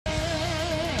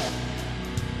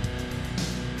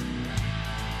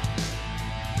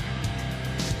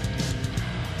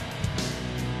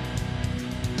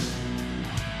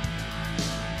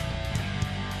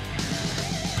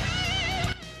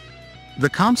The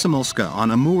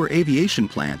Komsomolska-on-Amur aviation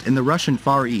plant in the Russian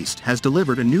Far East has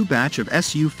delivered a new batch of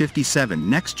Su-57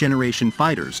 next-generation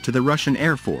fighters to the Russian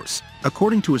Air Force,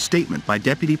 according to a statement by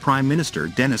Deputy Prime Minister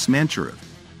Denis Manturov.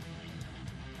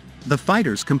 The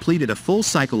fighters completed a full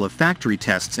cycle of factory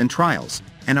tests and trials,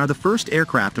 and are the first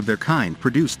aircraft of their kind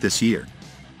produced this year.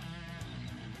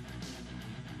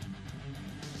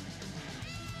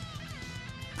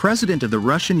 President of the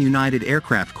Russian United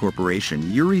Aircraft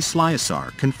Corporation Yuri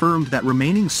Slyasar confirmed that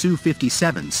remaining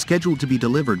Su-57s scheduled to be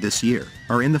delivered this year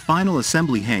are in the final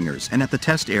assembly hangars and at the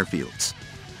test airfields.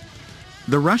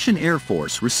 The Russian Air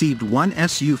Force received one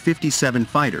Su-57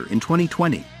 fighter in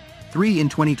 2020, 3 in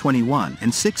 2021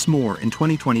 and 6 more in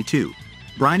 2022,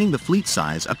 bringing the fleet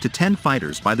size up to 10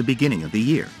 fighters by the beginning of the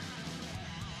year.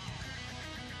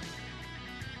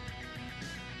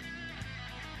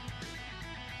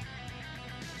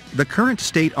 The current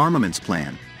state armaments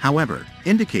plan, however,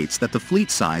 indicates that the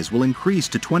fleet size will increase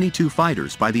to 22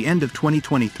 fighters by the end of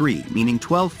 2023, meaning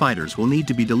 12 fighters will need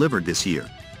to be delivered this year.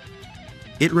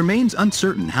 It remains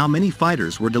uncertain how many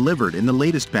fighters were delivered in the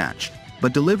latest batch,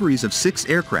 but deliveries of 6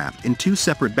 aircraft in 2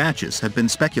 separate batches have been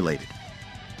speculated.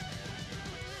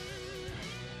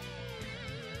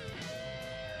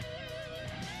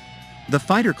 The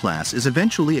fighter class is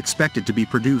eventually expected to be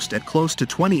produced at close to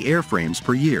 20 airframes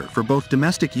per year for both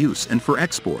domestic use and for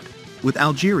export, with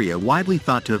Algeria widely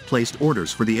thought to have placed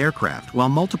orders for the aircraft, while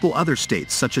multiple other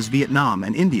states such as Vietnam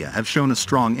and India have shown a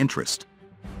strong interest.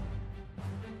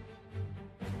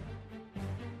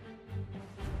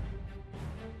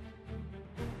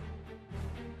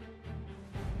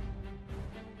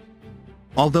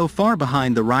 Although far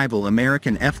behind the rival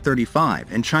American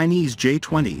F-35 and Chinese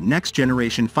J-20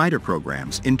 next-generation fighter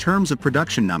programs in terms of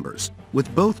production numbers,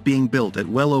 with both being built at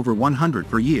well over 100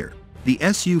 per year, the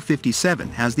Su-57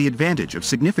 has the advantage of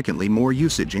significantly more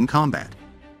usage in combat.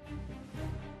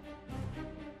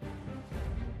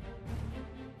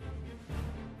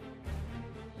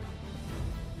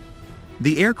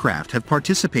 The aircraft have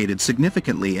participated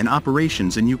significantly in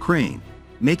operations in Ukraine,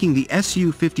 making the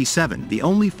Su-57 the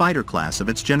only fighter class of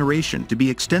its generation to be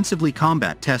extensively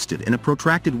combat tested in a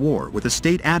protracted war with a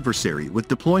state adversary, with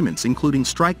deployments including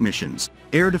strike missions,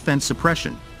 air defense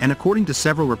suppression, and according to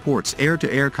several reports,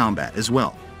 air-to-air combat as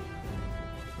well.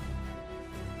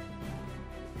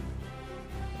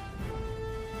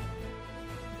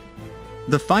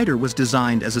 The fighter was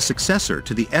designed as a successor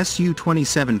to the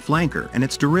Su-27 flanker and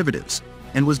its derivatives,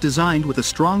 and was designed with a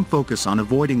strong focus on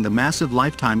avoiding the massive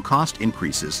lifetime cost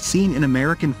increases seen in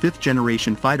American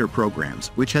 5th-generation fighter programs,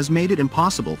 which has made it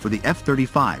impossible for the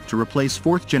F-35 to replace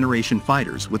 4th-generation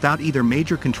fighters without either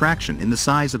major contraction in the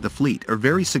size of the fleet or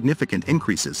very significant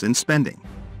increases in spending.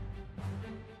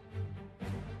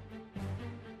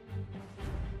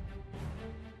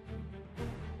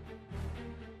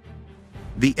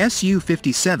 The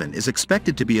Su-57 is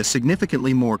expected to be a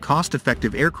significantly more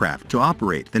cost-effective aircraft to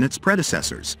operate than its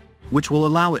predecessors, which will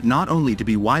allow it not only to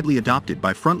be widely adopted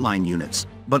by frontline units,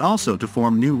 but also to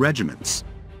form new regiments.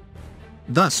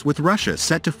 Thus, with Russia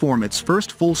set to form its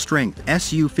first full-strength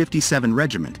Su-57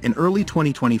 regiment in early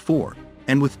 2024,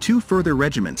 and with 2 further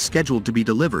regiments scheduled to be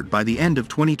delivered by the end of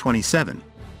 2027,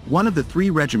 one of the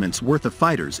 3 regiments worth of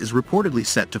fighters is reportedly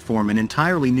set to form an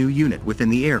entirely new unit within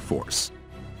the Air Force.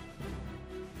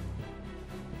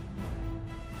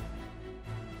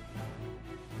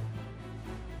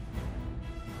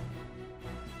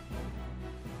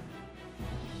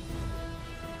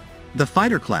 The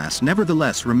fighter class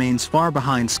nevertheless remains far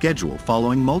behind schedule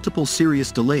following multiple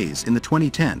serious delays in the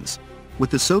 2010s,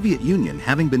 with the Soviet Union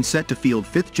having been set to field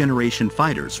 5th-generation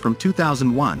fighters from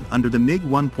 2001 under the MiG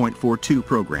 1.42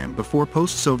 program before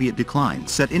post-Soviet decline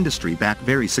set industry back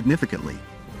very significantly.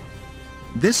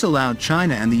 This allowed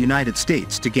China and the United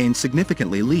States to gain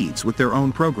significantly leads with their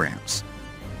own programs.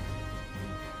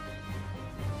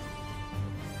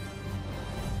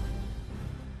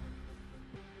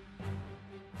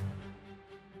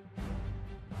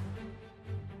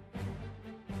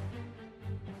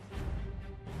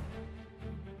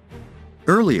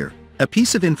 Earlier, a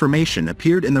piece of information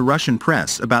appeared in the Russian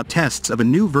press about tests of a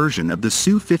new version of the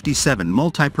Su-57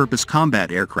 multi-purpose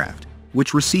combat aircraft,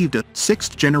 which received a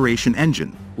 6th-generation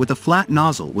engine with a flat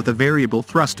nozzle with a variable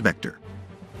thrust vector.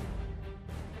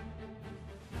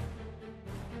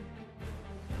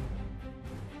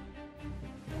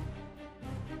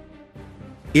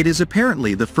 It is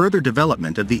apparently the further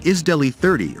development of the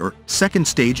Izdeli-30 or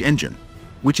second-stage engine,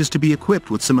 which is to be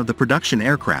equipped with some of the production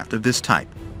aircraft of this type.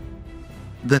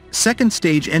 The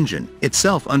second-stage engine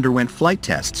itself underwent flight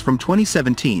tests from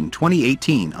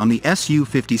 2017-2018 on the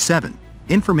Su-57.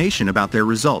 Information about their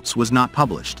results was not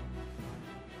published.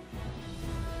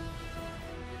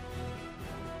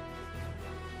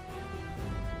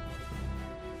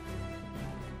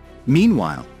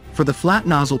 Meanwhile, for the flat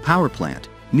nozzle power plant,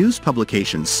 news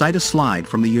publications cite a slide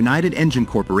from the United Engine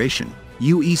Corporation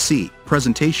 (UEC)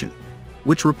 presentation,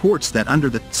 which reports that under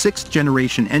the 6th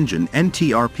generation engine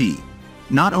NTRP,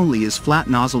 not only is flat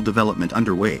nozzle development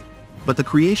underway, but the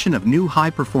creation of new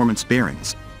high-performance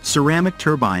bearings, ceramic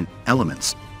turbine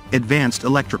elements, advanced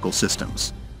electrical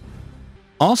systems.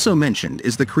 Also mentioned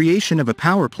is the creation of a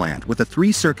power plant with a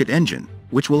 3-circuit engine,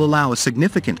 which will allow a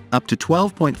significant, up to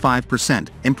 12.5%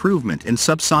 improvement in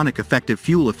subsonic effective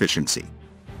fuel efficiency.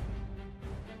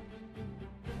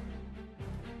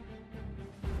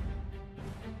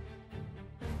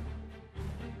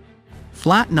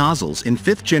 Flat nozzles in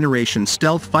 5th generation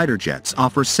stealth fighter jets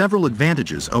offer several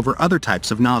advantages over other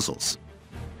types of nozzles.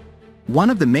 One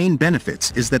of the main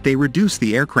benefits is that they reduce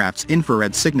the aircraft's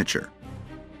infrared signature.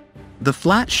 The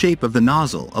flat shape of the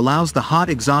nozzle allows the hot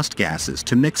exhaust gases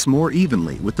to mix more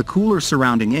evenly with the cooler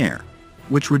surrounding air,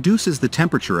 which reduces the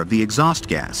temperature of the exhaust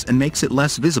gas and makes it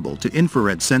less visible to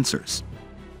infrared sensors.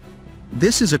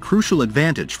 This is a crucial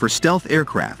advantage for stealth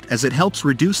aircraft as it helps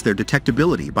reduce their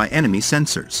detectability by enemy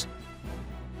sensors.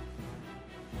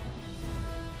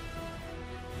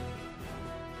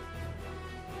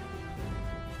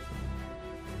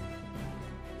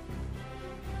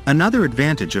 Another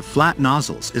advantage of flat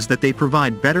nozzles is that they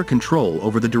provide better control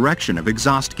over the direction of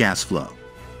exhaust gas flow.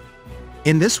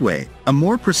 In this way, a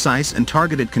more precise and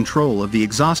targeted control of the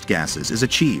exhaust gases is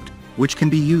achieved, which can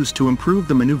be used to improve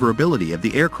the maneuverability of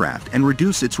the aircraft and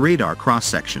reduce its radar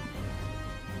cross-section.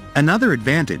 Another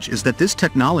advantage is that this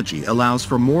technology allows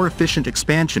for more efficient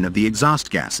expansion of the exhaust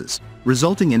gases,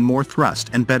 resulting in more thrust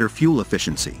and better fuel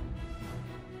efficiency.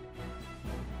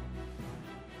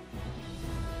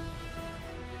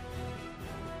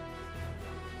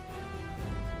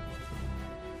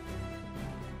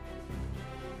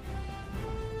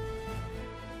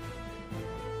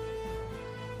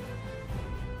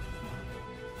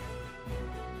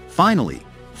 Finally,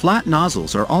 flat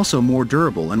nozzles are also more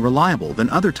durable and reliable than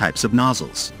other types of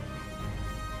nozzles.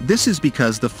 This is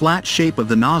because the flat shape of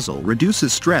the nozzle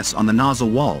reduces stress on the nozzle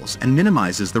walls and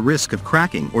minimizes the risk of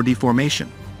cracking or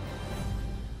deformation.